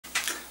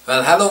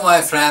Well, hello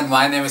my friend,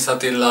 my name is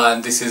Attila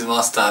and this is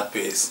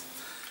Masterpiece.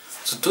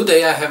 So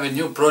today I have a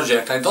new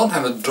project. I don't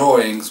have a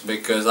drawings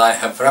because I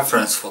have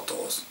reference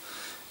photos.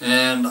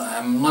 And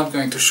I'm not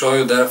going to show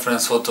you the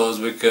reference photos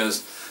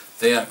because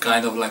they are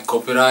kind of like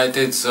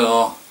copyrighted,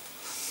 so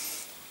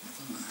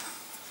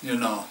you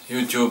know,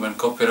 YouTube and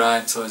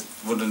copyright, so it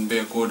wouldn't be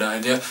a good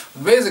idea.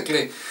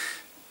 Basically,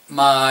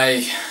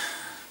 my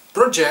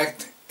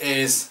project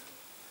is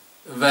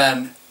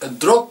when a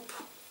drop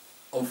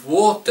of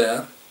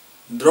water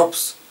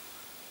drops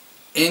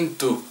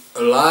into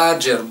a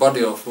larger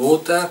body of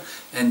water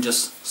and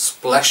just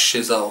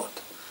splashes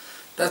out.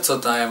 That's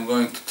what I am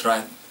going to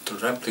try to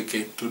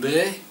replicate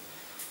today,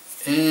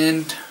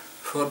 and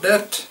for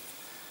that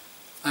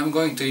I'm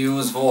going to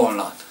use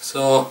walnut.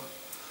 So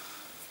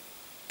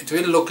it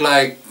will look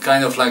like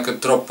kind of like a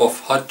drop of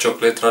hot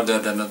chocolate rather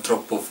than a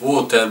drop of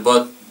water,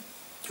 but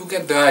you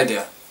get the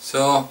idea.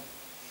 So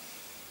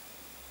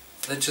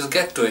let's just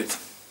get to it.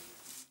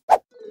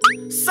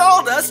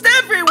 Sawdust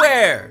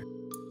everywhere!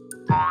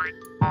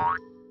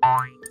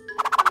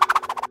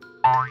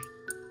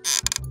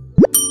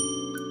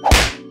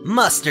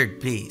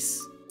 Mustard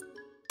piece.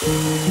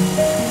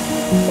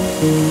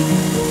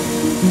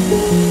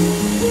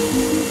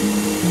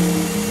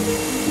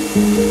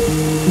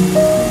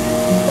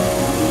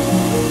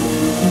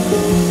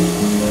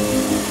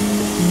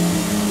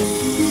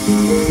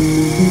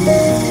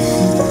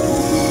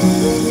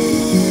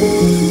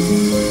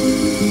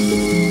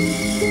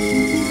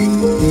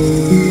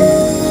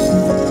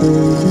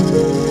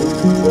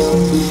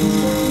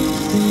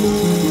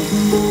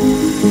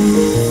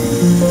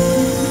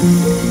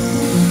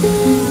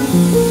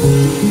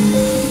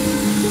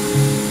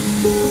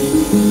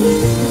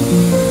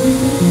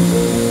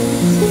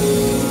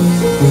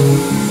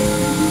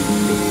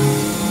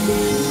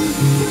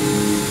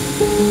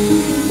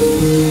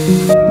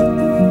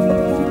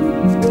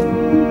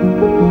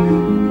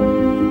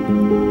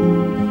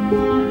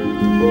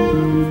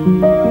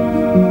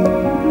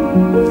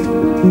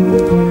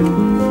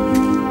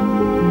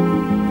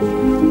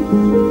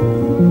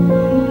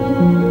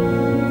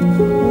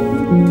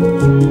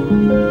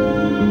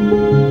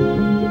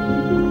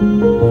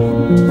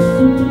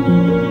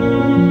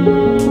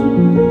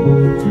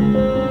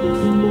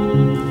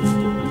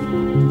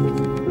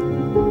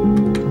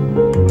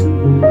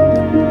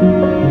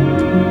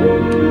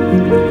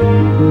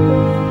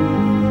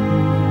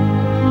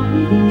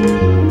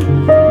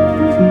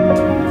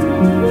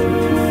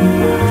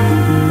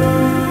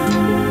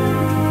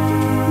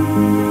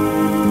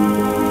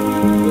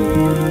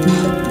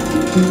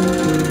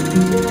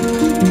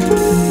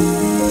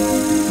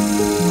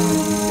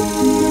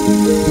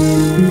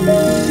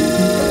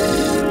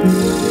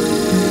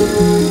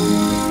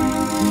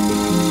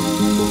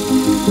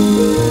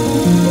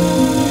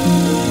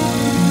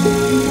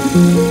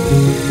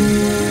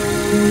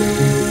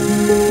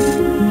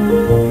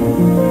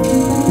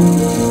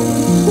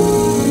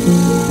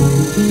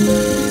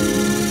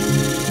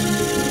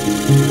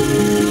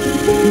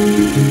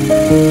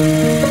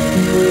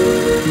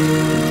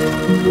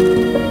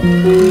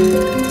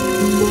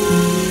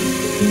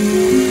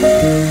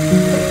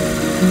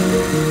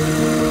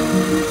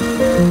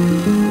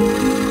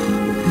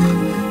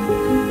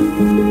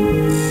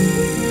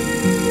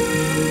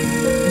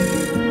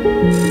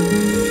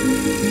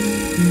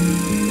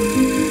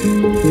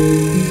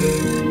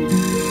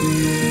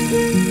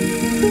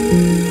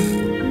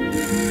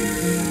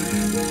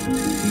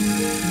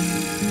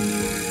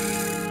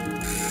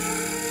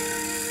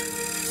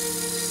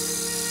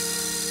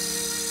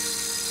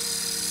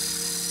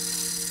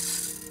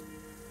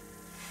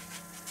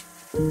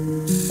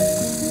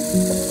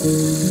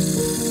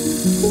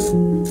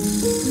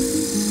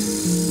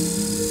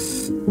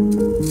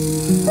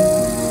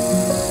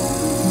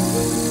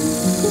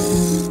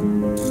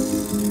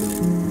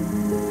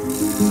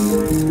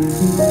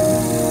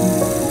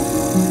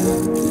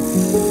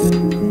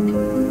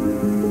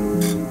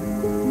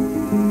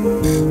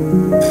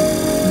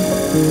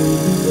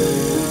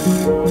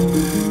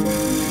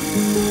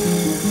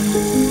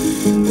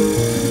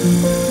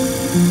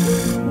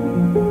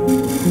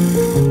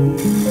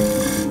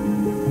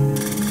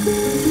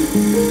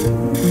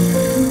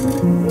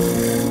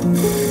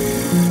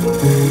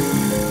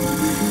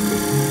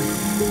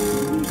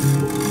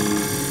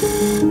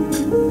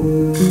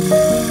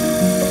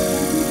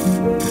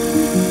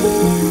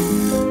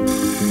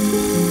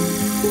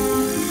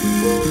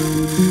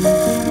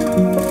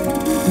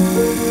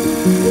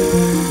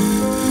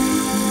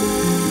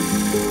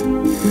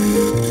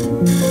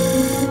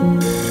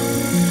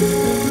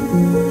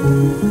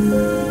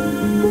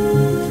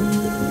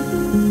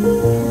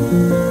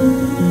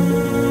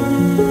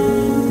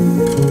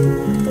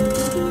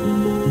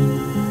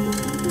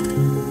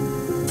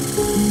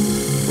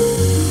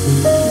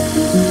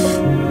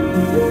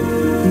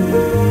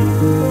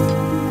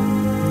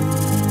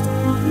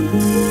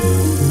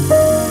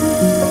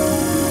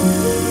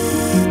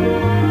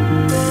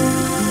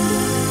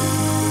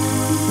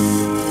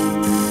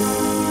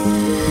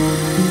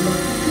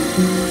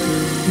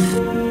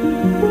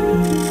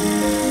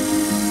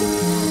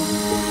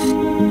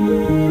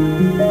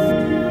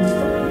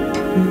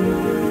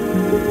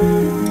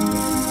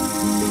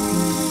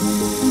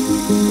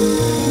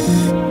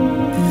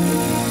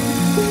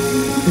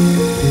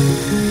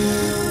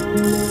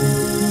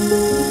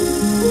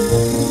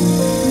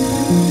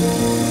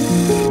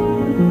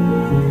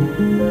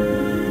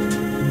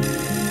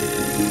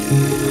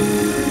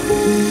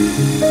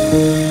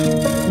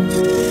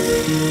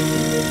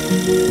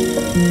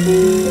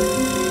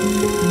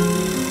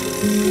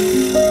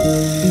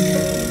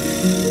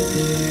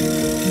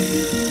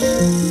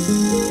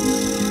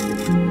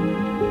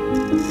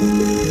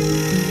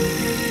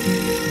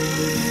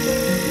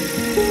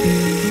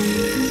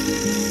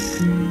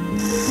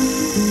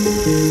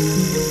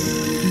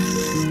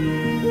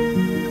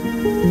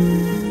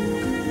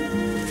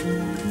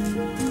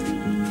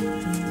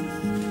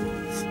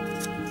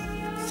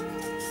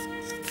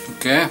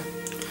 Okay,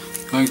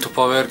 going to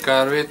power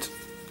carve it.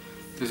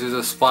 This is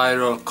a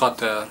spiral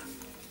cutter.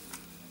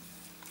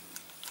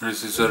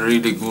 This is a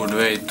really good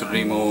way to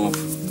remove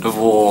the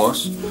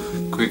walls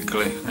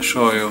quickly. I'll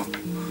show you.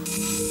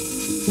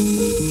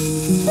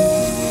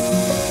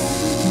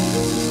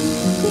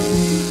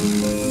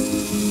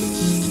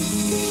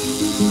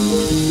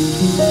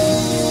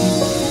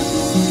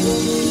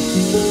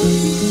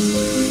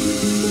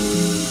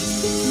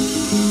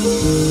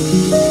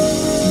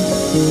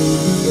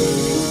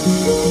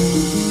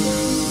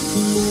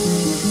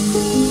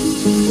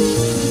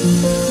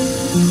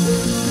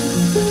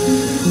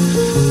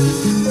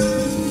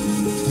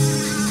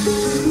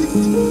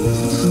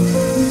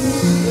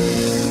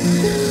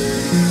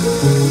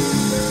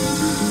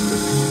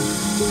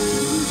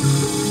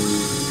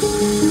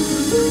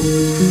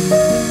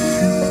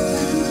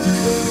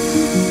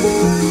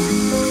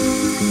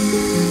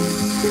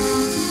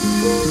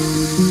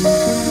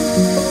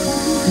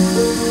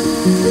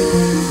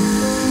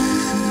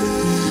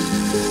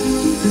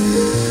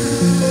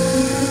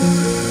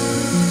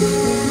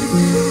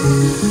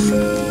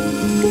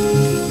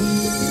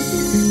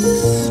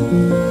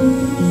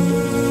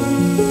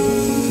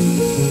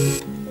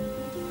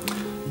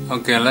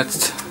 Okay,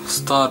 let's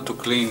start to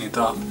clean it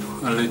up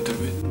a little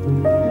bit.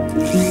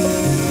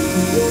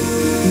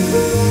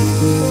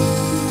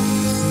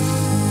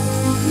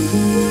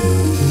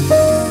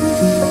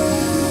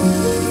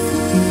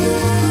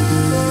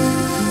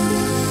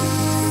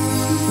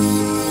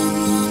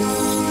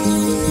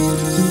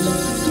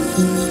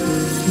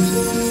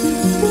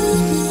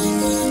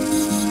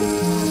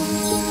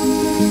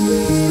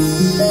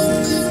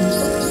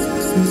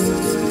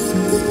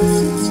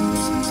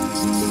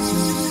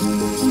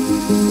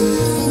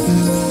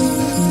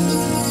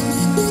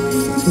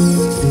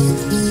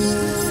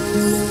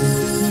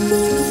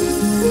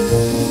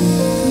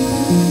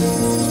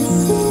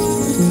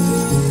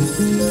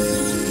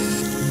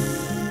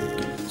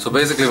 So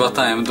basically what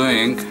I am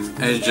doing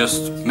is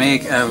just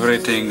make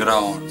everything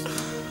round.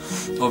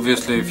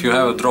 Obviously if you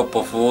have a drop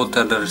of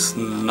water there is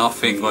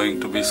nothing going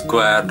to be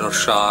squared or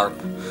sharp.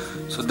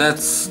 So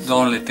that's the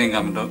only thing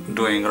I'm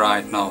doing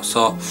right now.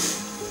 So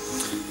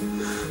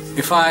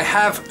if I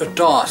have a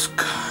task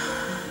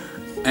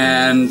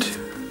and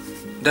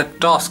that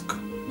task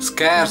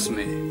scares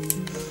me,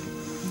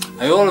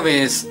 I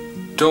always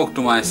talk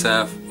to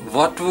myself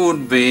what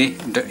would be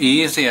the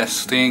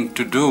easiest thing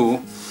to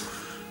do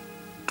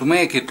to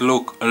make it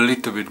look a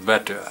little bit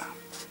better.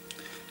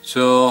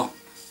 So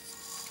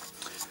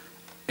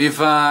if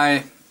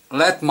I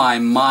let my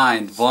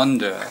mind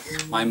wander,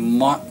 my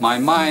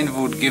mind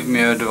would give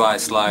me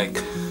advice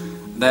like,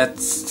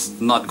 that's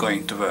not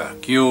going to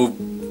work, you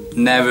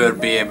never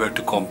be able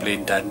to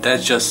complete that,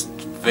 that's just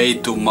way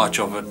too much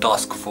of a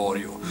task for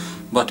you.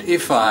 But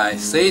if I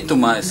say to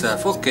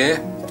myself, okay,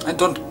 I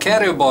don't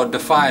care about the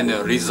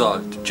final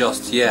result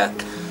just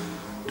yet,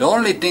 the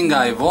only thing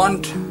I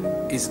want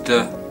is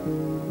the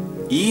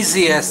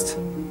easiest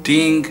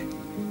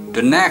thing,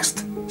 the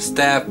next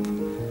step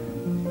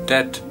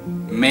that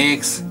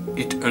makes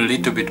it a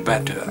little bit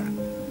better.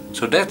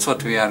 So that's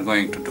what we are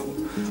going to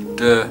do.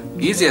 The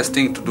easiest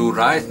thing to do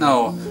right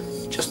now,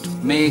 just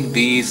make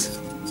these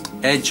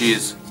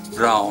edges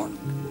round.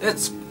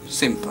 That's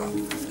simple.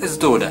 Let's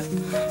do that.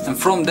 And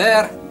from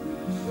there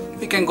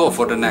we can go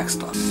for the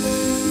next one.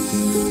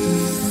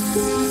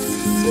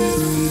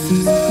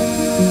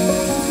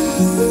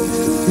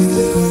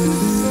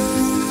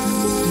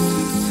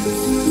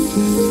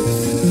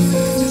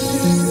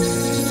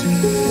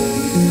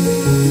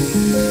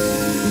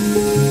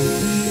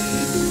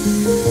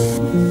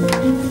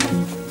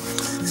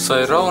 So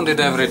I rounded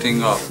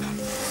everything up.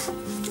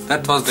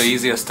 That was the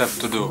easiest step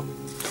to do.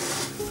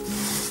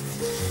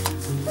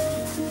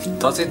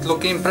 Does it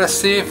look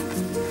impressive?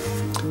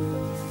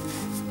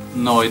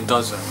 No, it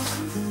doesn't.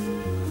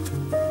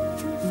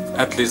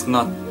 At least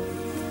not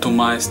to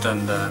my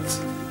standards.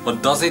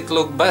 But does it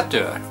look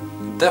better?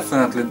 It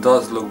definitely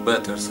does look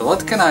better. So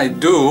what can I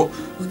do?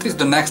 What is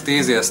the next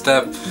easiest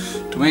step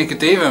to make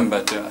it even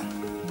better?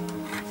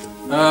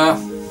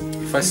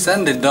 If I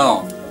sand it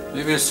down,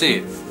 we will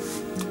see.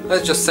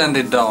 Let's just sand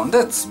it down.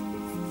 That's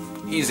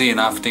easy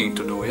enough thing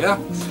to do, yeah?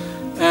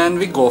 And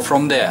we go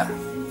from there.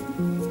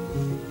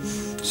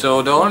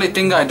 So the only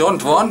thing I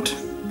don't want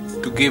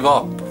to give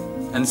up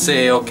and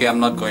say, okay, I'm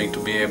not going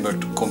to be able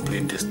to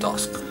complete this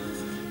task.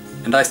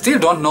 And I still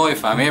don't know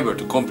if I'm able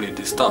to complete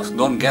this task.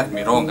 Don't get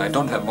me wrong, I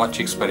don't have much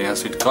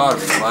experience with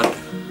carving, but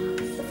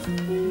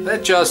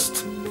let's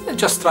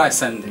just try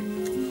sanding.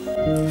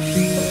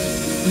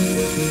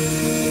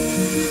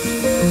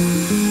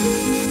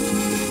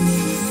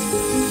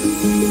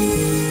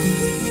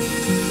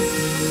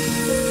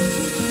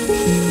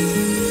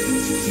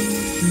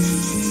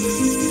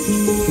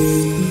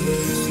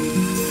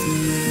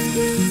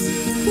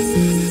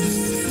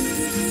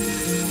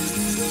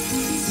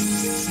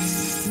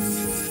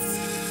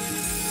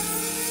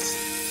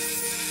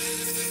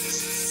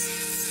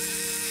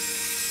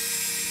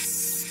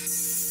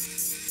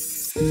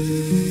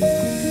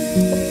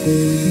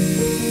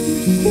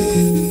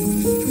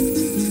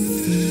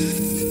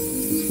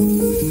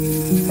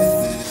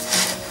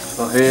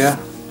 So here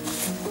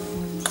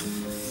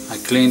I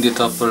cleaned it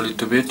up a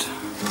little bit.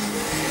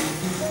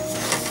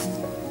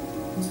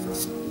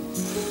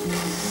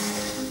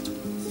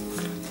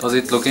 Does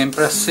it look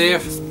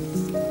impressive?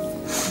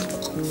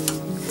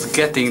 It's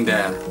getting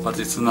there, but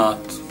it's not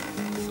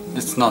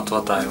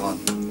what I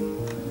want.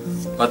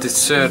 But it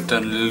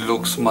certainly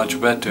looks much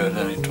better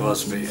than it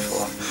was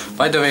before.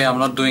 By the way, I'm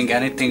not doing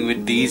anything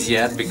with these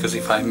yet, because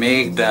if I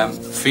make them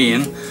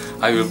thin,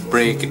 I will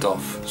break it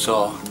off.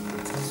 So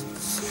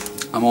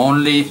I'm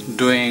only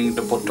doing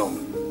the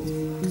bottom,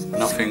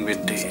 nothing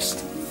with these.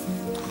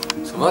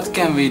 So what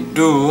can we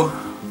do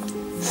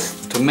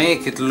to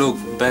make it look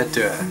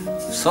better?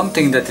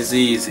 Something that is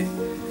easy.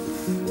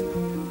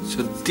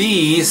 So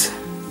these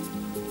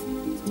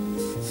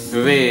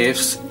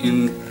waves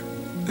in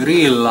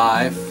real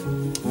life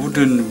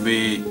wouldn't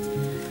be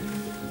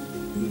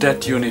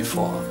that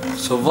uniform.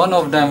 So one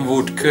of them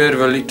would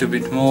curve a little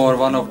bit more,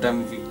 one of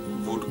them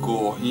would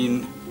go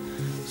in.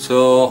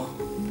 So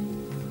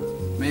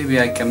maybe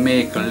I can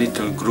make a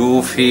little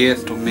groove here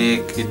to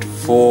make it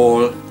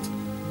fall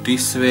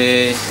this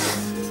way.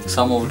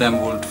 Some of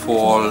them would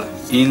fall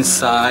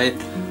inside.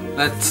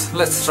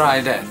 Let's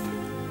try that.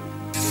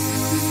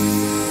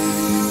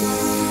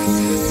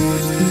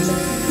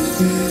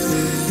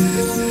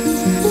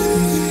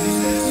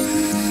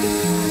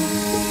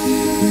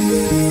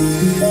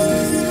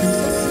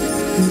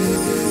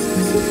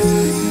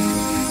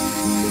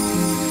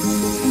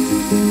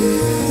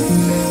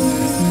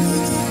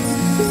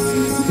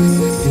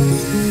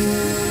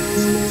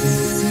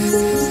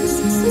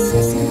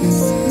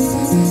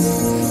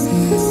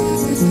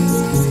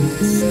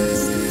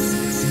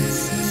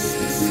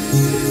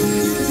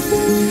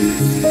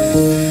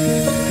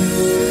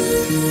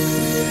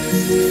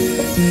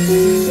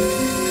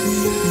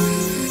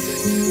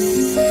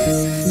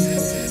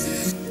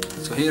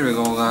 So here we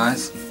go,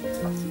 guys.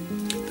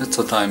 That's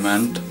what I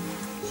meant.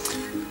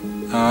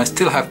 I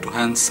still have to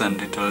hand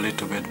sand it a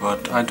little bit,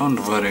 but I don't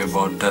worry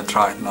about that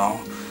right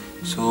now.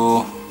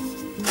 So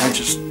I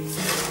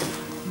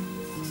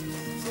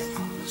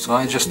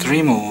just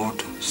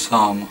removed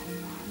some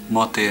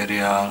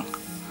material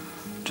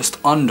just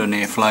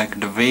underneath, like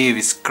the wave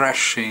is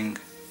crashing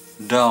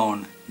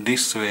down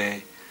this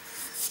way,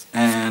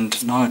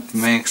 and now it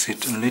makes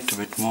it a little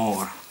bit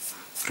more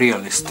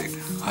realistic,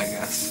 I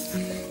guess.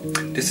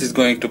 This is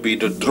going to be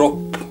the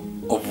drop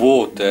of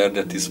water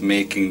that is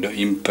making the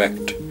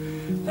impact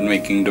and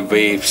making the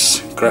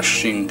waves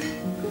crashing.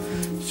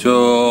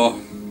 So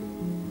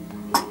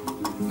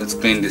let's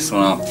clean this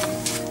one up.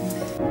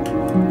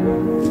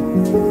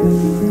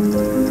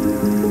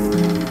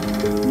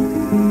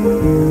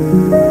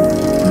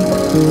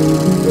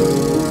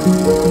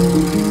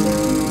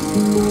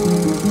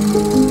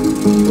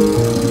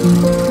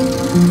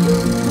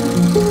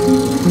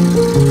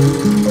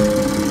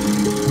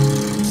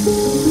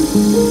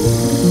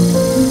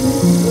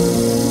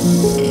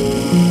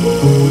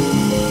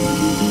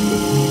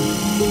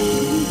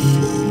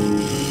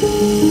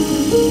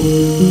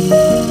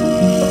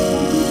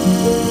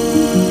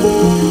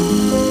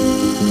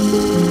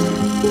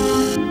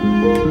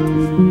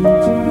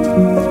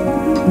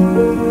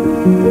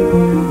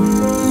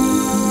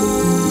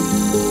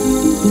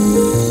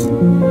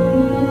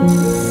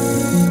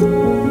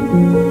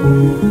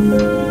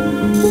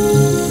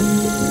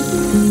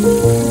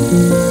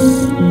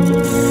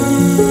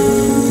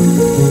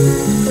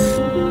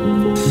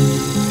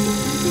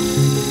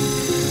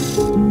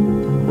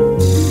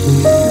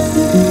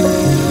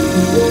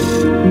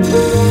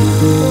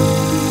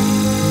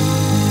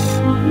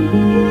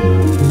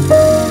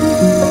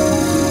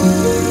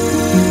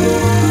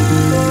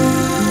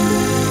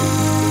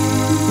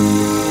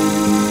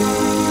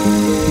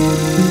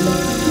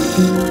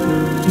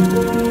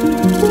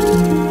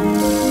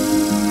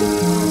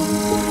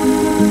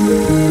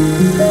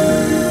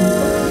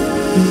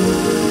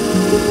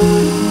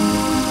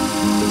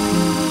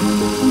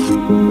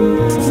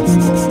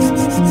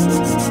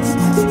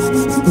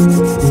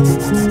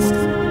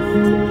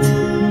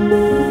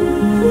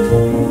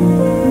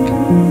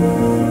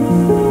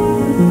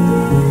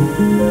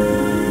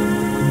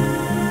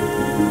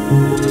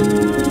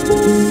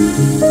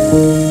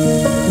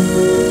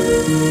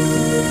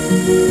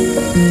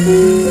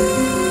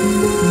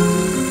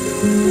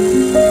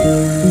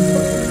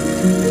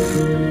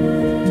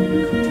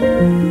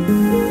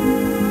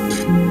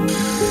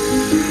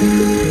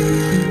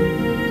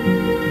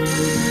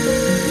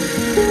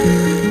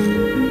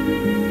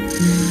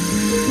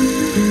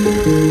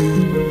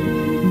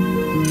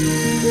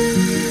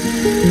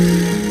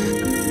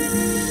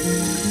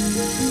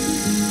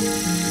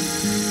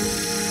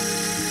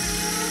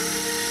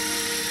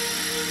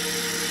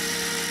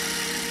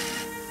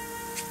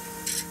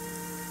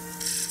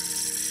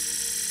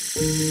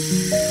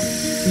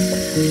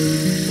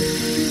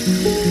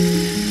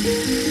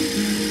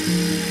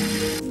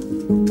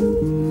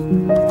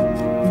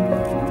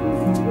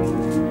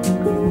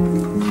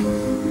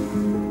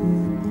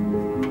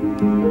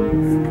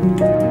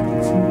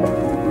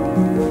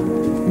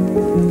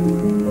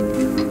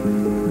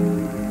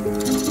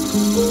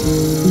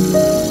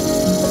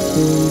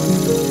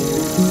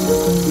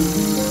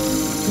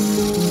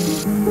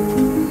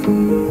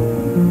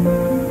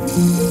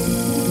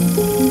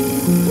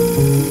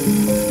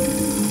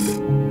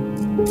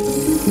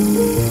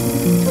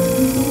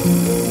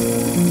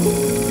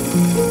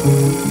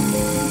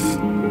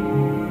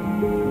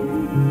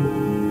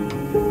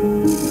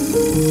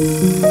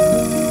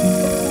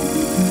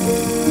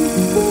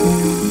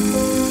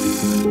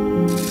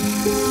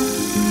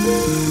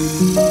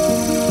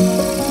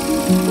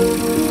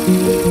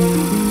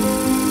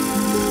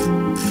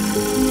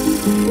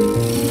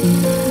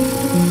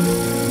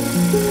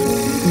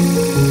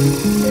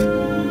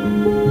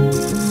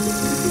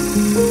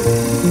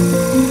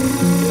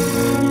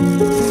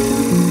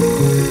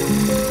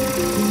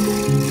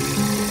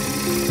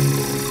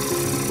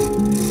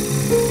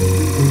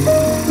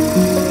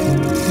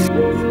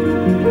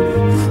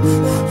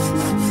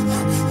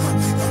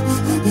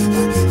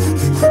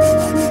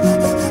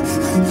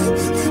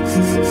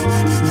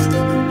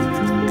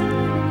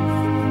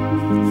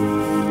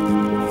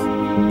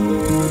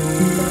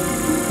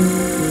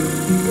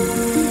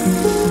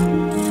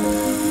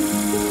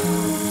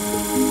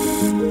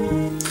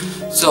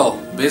 So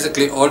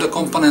basically all the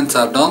components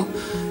are done,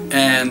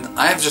 and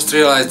I have just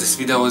realized this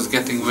video is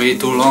getting way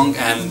too long,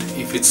 and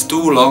if it's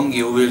too long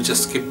you will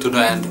just skip to the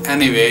end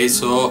anyway.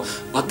 So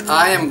what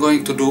I am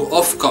going to do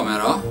off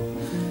camera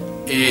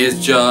is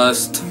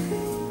just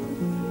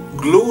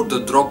glue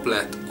the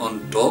droplet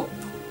on top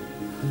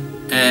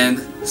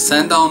and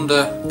sand down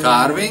the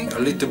carving a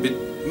little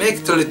bit,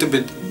 make it a little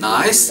bit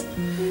nice,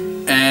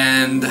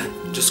 and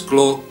just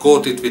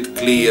coat it with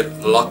clear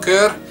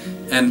lacquer,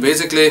 and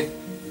basically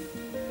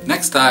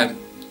next time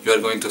you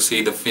are going to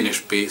see the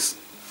finished piece.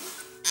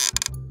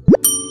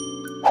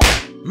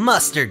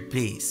 Mustard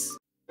piece.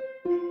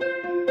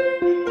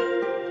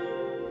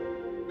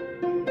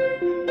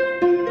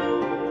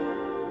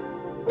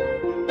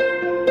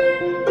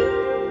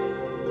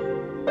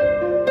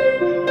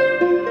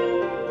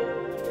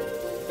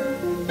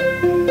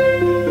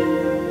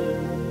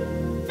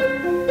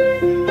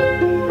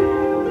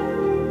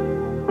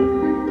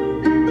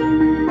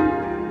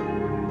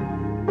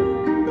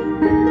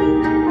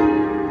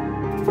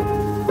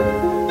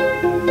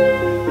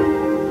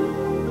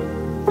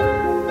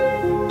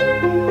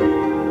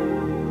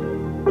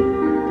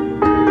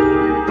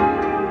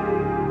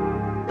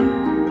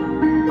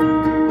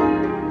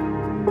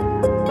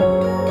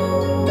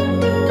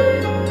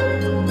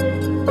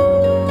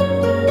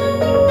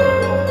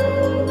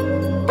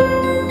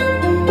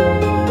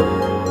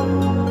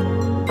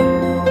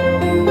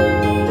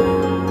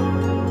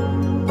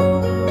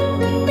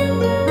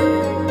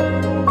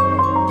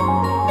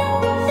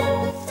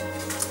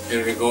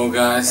 Here we go,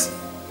 guys.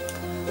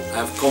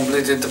 I've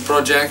completed the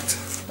project.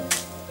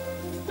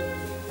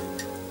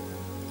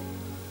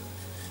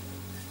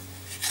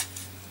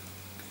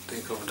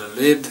 Take off the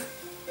lid.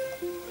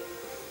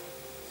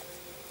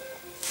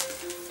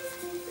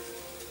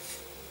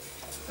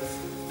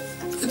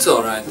 It's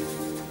alright.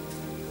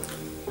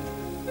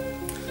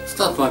 It's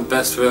not my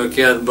best work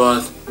yet,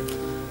 but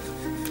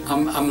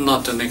I'm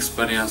not an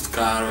experienced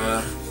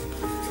carver,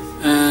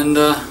 and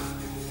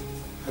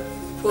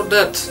for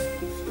that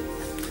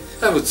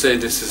I would say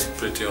this is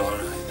pretty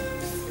alright.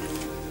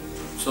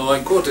 So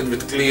I coated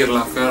with clear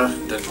lacquer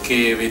that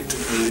gave it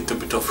a little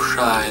bit of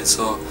shine,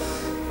 so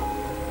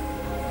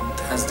it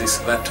has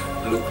this wet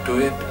look to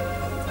it.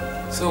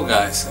 So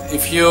guys,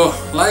 if you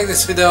like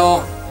this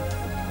video,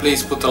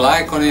 please put a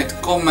like on it,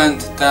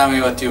 comment, tell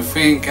me what you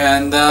think,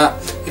 and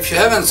if you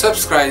haven't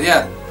subscribed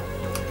yet,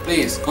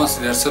 please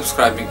consider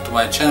subscribing to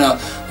my channel.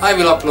 I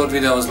will upload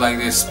videos like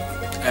this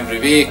every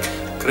week.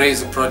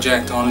 Crazy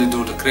project, only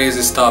do the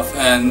crazy stuff,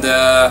 and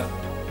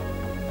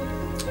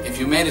if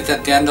you made it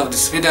at the end of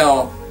this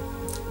video,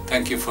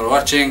 thank you for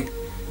watching,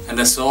 and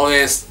as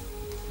always,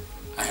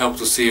 I hope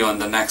to see you on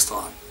the next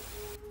one.